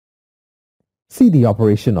See the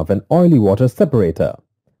operation of an oily water separator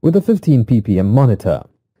with a 15 ppm monitor.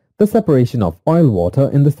 The separation of oil water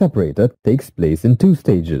in the separator takes place in two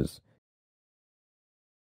stages.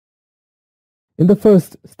 In the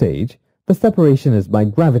first stage, the separation is by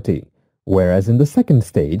gravity, whereas in the second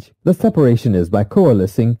stage, the separation is by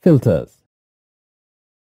coalescing filters.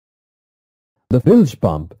 The bilge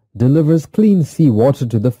pump delivers clean seawater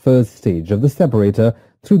to the first stage of the separator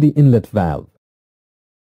through the inlet valve.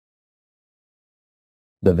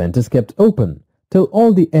 The vent is kept open till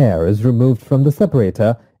all the air is removed from the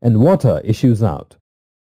separator and water issues out.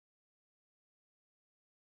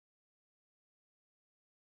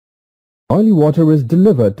 Oily water is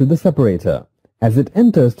delivered to the separator. As it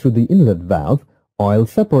enters through the inlet valve, oil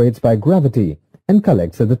separates by gravity and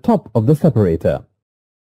collects at the top of the separator.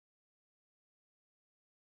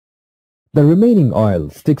 The remaining oil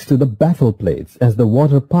sticks to the baffle plates as the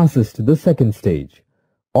water passes to the second stage.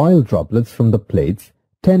 Oil droplets from the plates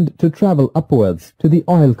tend to travel upwards to the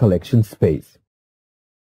oil collection space.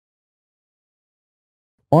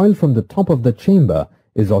 Oil from the top of the chamber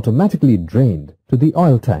is automatically drained to the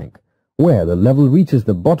oil tank, where the level reaches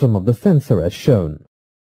the bottom of the sensor as shown.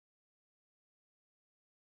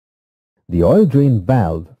 The oil drain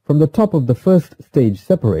valve from the top of the first stage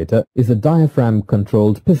separator is a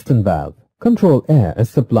diaphragm-controlled piston valve. Control air is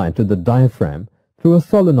supplied to the diaphragm through a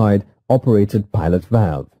solenoid-operated pilot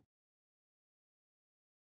valve.